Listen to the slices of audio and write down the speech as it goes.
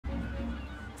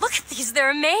Look at these,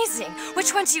 they're amazing.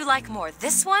 Which one do you like more,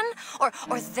 this one or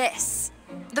this?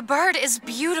 The bird is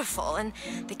beautiful and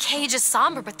the cage is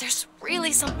somber, but there's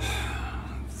really some...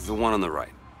 The one on the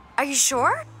right. Are you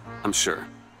sure? I'm sure.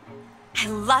 I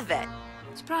love it.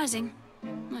 Surprising.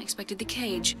 I expected the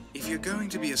cage. If you're going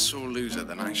to be a sore loser,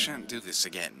 then I shan't do this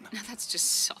again. Now that's just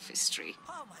sophistry.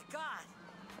 Oh my God!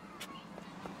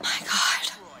 My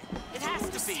God. It has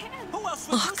to be. Who else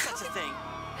would do such a thing?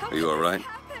 Are you all right?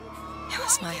 It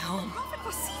was my home.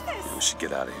 We should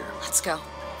get out of here. Let's go. He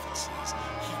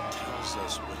tells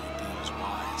us what he deems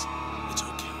wise. It's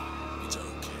okay. It's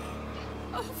okay.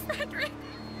 Oh, Frederick!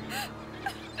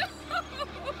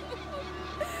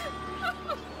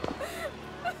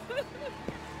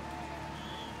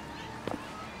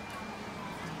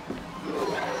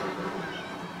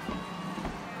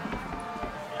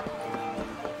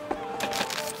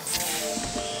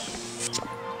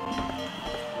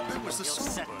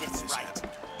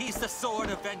 He's the sword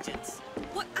of vengeance.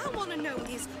 What I want to know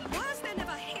is, why is there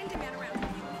never a handyman around here?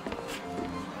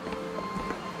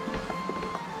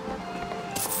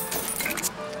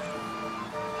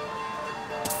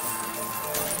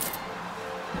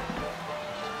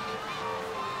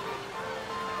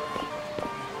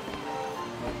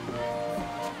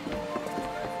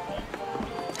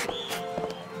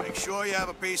 Make sure you have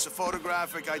a piece of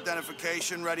photographic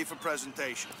identification ready for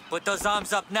presentation. Put those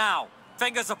arms up now.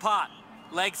 Fingers apart.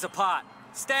 Legs apart.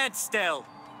 Stand still.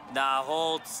 Now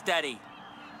hold steady.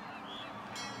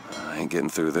 I ain't getting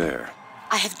through there.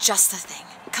 I have just the thing.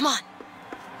 Come on.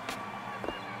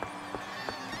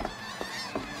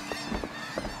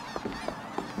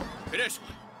 This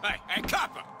one. Hey,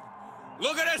 copper!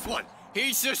 Look at this one!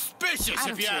 He's suspicious,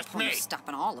 if you ask me!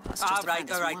 Stopping all of us. All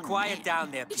right, quiet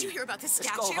down there, Pete. Did you hear about this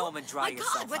Just statue? go home and dry My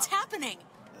yourself God, what's out. happening?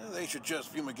 They should just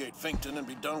fumigate Finkton and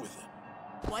be done with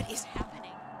it. What is happening?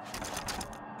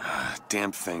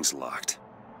 Damn thing's locked.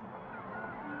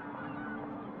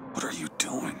 What are you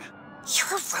doing?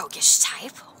 You're a roguish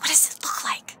type. What does it look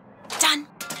like? Done.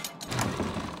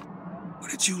 Where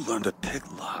did you learn to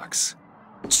pick locks?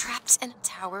 Trapped in a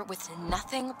tower with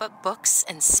nothing but books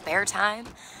and spare time?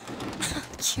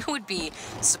 You would be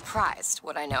surprised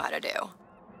what I know how to do.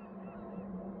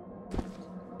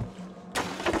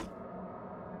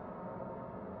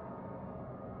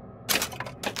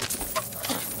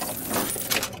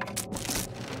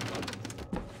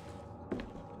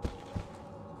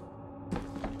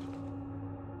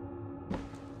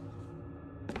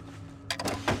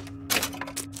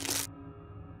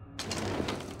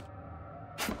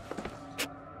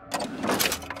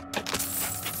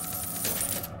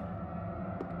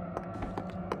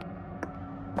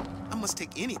 Must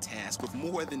take any task with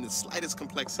more than the slightest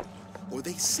complexity, or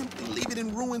they simply leave it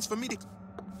in ruins for me to...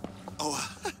 Oh,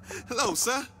 hello,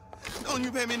 sir. Don't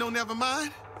you pay me no never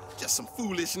mind? Just some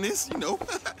foolishness, you know.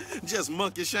 Just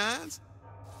monkey shines.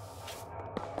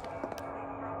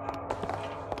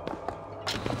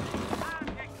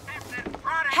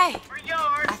 Hey,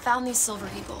 I found these silver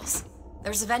eagles.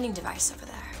 There's a vending device over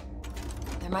there.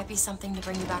 There might be something to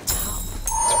bring you back to home.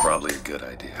 It's probably a good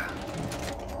idea.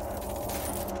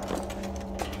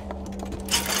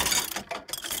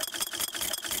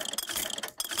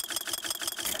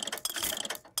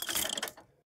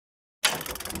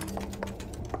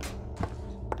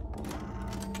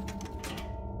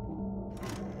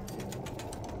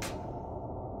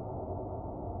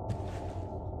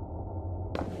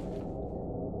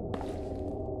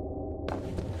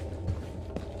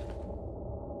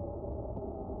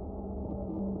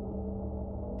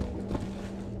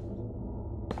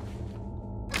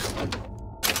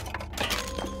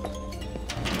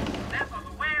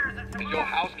 Is your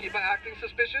housekeeper acting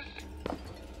suspicious?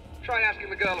 Try asking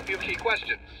the girl a few key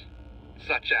questions.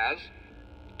 Such as,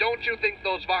 don't you think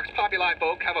those Vox Populi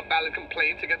folk have a valid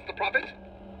complaint against the Prophet?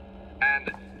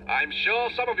 And, I'm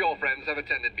sure some of your friends have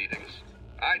attended meetings.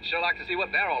 I'd sure like to see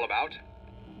what they're all about.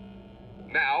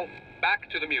 Now, back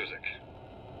to the music.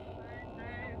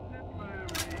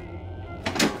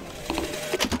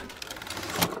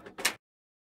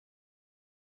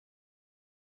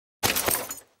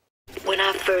 When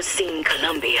I first seen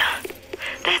Columbia,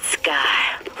 that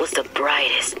sky was the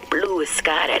brightest, bluest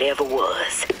sky that ever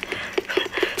was.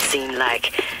 Seemed like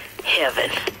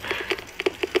heaven.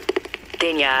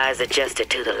 Then your eyes adjusted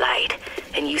to the light,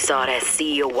 and you saw that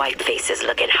sea of white faces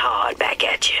looking hard back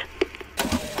at you.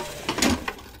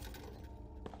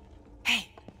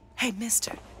 Hey,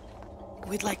 mister.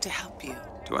 We'd like to help you.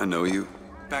 Do I know you?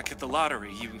 Back at the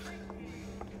lottery,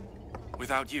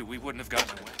 without you, we wouldn't have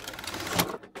gotten away.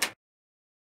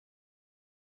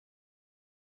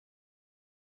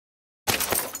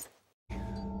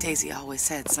 Daisy always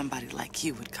said somebody like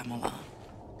you would come along.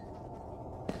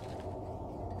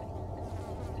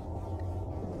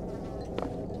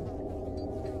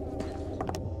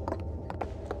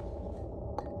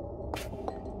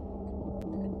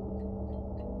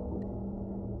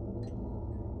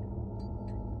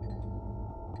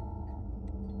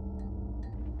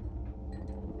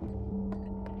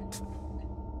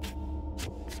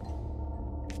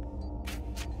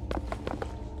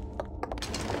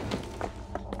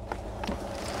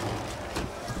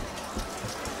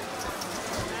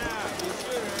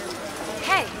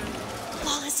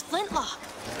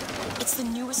 It's the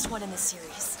newest one in the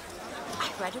series. I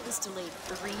read it was delayed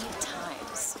 3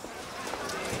 times.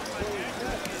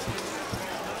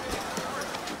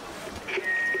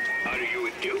 Are you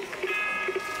a duke?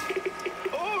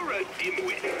 Or a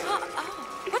dimwit?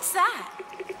 Oh, what's that?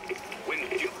 When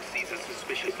Duke sees a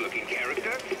suspicious-looking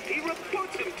character, he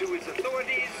reports him to his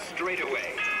authorities straight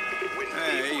away.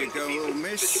 Hey, here you go, little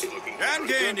miss. Cotton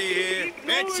candy here.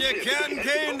 Betcha cotton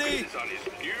candy.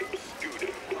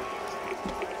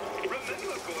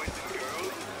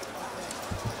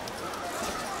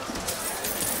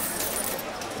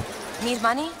 Need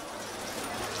money?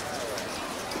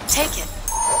 Take it.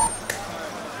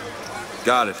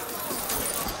 Got it.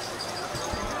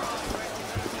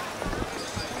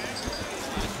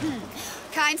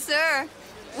 Kind sir,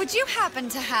 would you happen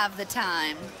to have the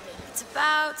time? It's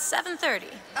about 7:30.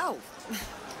 Oh,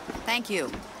 thank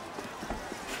you.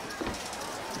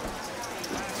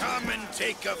 Come and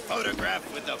take a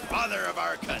photograph with the father of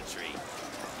our country.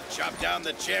 Chop down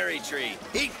the cherry tree.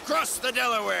 He crossed the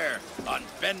Delaware. On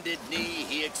bended knee,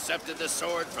 he accepted the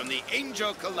sword from the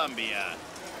Angel Columbia.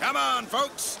 Come on,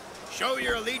 folks. Show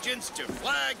your allegiance to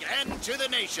flag and to the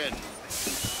nation.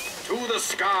 To the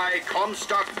sky,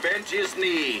 Comstock bent his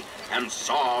knee and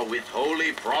saw with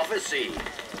holy prophecy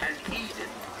an Eden.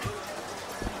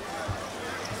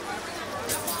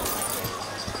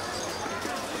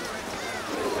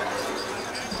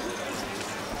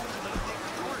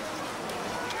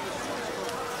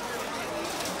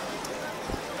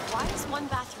 Why is one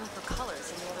bathroom for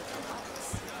colors and the other for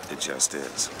whites? It just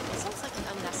is. Sounds like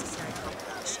an unnecessary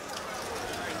complication.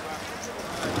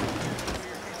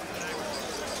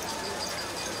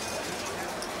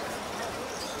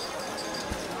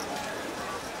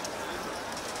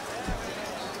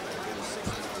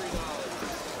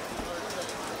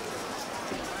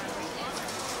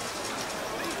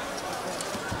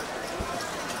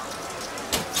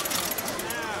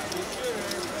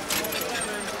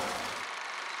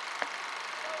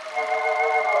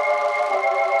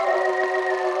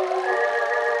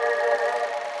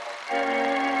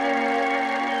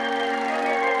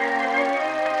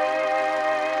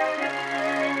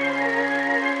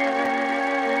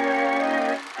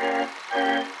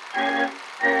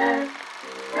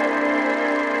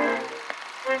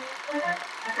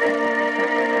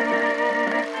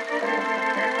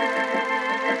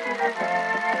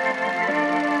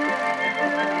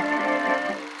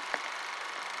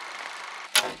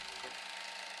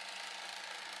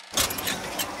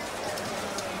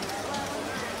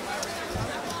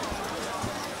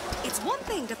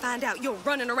 To find out you're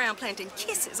running around planting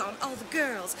kisses on all the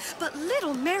girls. But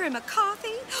little Mary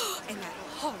McCarthy and that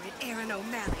horrid Aaron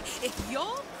O'Malley, if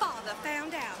your father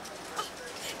found out,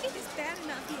 it is bad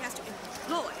enough he has to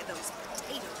employ those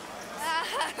potatoes.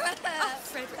 Oh,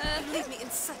 Frederick, you leave me in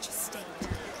such a state.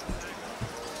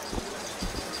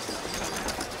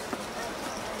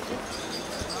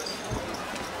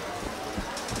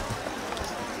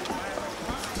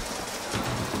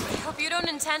 I hope you don't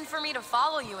intend for me to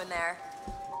follow you in there.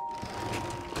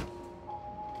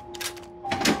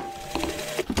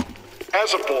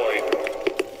 As a boy,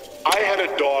 I had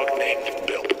a dog named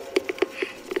Bill.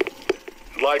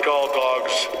 Like all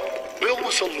dogs, Bill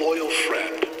was a loyal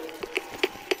friend.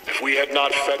 If we had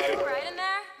not fed him, Right in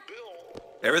there?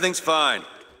 Everything's fine.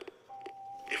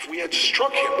 if we had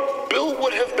struck him, Bill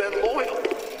would have been loyal.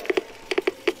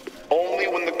 Only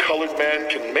when the colored man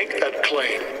can make that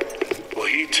claim will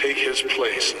he take his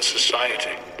place in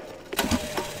society.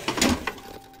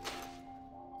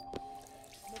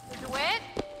 DeWitt?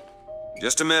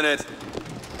 Just a minute.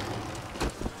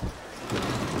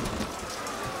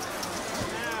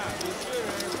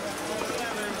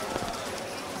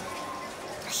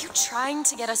 Are you trying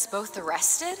to get us both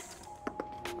arrested?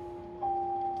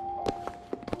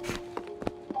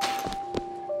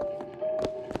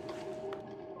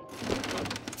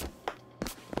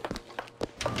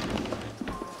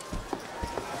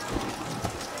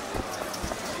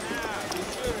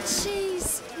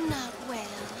 She's not well.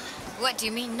 What do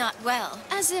you mean, not well?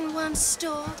 As in one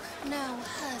stork, no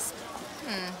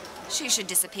husband. She should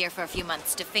disappear for a few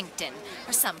months to Finkton,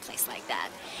 or someplace like that,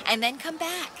 and then come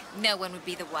back. No one would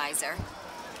be the wiser.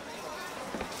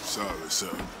 Sorry,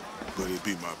 sir, but it'd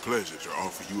be my pleasure to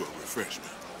offer you a refreshment.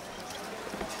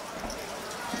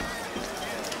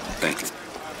 Thank you.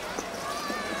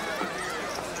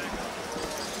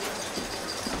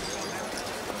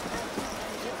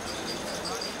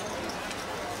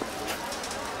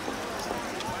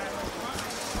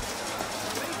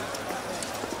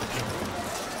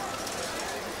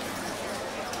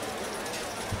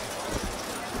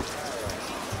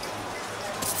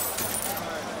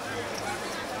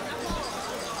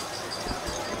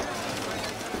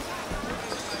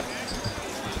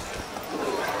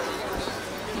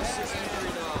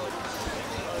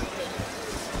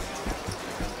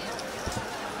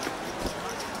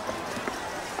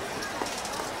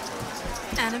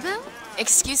 Annabelle?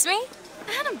 Excuse me?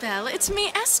 Annabelle, it's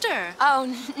me, Esther. Oh,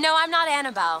 no, I'm not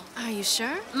Annabelle. Are you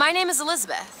sure? My name is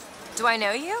Elizabeth. Do I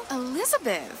know you?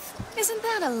 Elizabeth? Isn't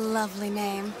that a lovely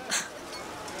name?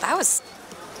 That was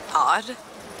odd.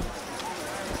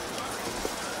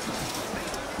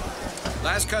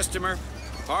 Last customer.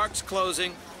 Park's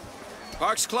closing.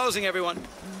 Park's closing, everyone.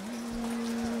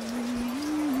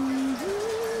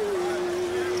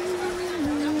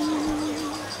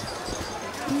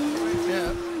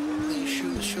 Yeah, these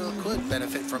shoes sure could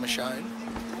benefit from a shine.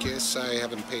 Guess I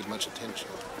haven't paid much attention.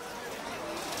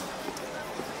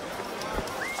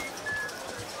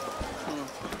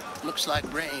 Looks like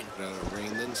rain. Rather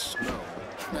rain than snow.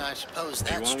 No, I suppose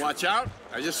that's You want to true. watch out?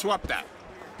 I just swapped that.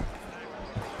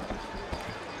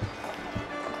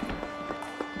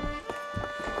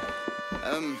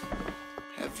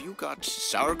 Have you got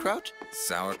sauerkraut?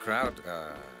 Sauerkraut?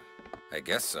 I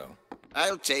guess so.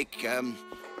 I'll take,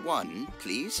 one,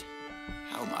 please.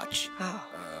 How much?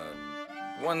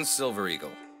 One silver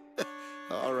eagle.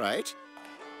 All right.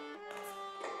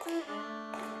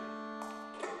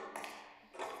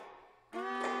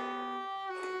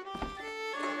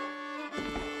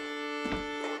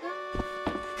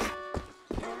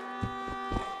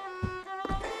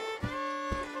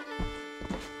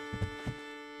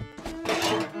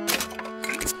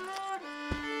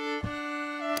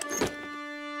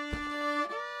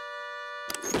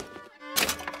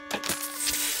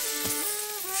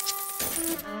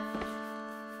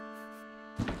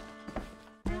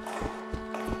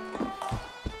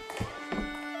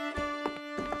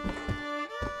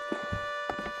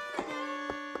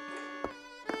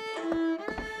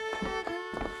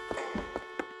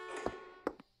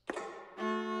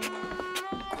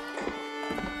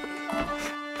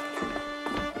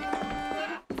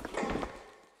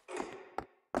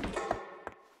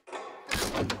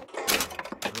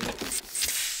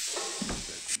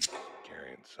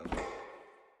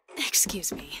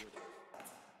 Excuse me.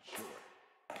 Sure.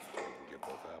 You can get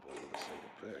both apples with a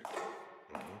single pick.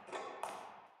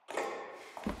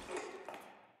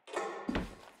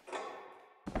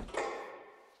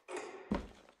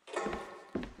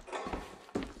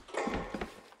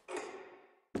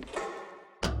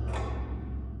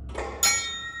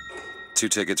 Two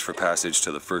tickets for passage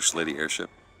to the First Lady airship.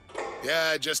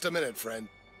 Yeah, just a minute, friend.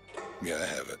 Yeah, I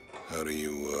have it. How do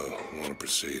you, want to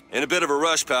proceed? In a bit of a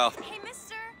rush, pal. Hey,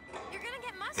 mister, you're gonna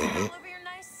get mustard all over your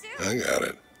nice suit. I got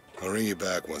it. I'll ring you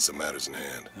back once the matter's in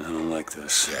hand. I don't like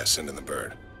this. Yeah, send in the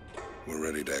bird. We're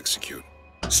ready to execute.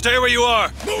 Stay where you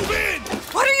are! Move in!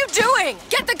 What are you doing?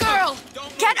 Get the girl!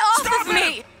 Get off Stop of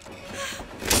me!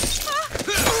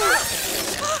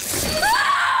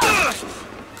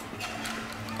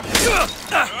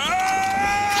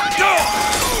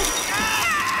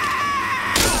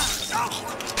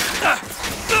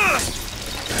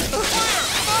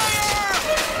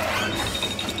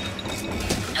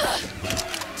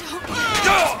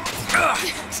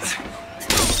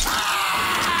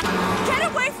 Get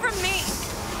away from me!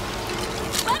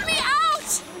 Let me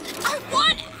out! I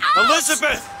want out!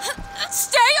 Elizabeth!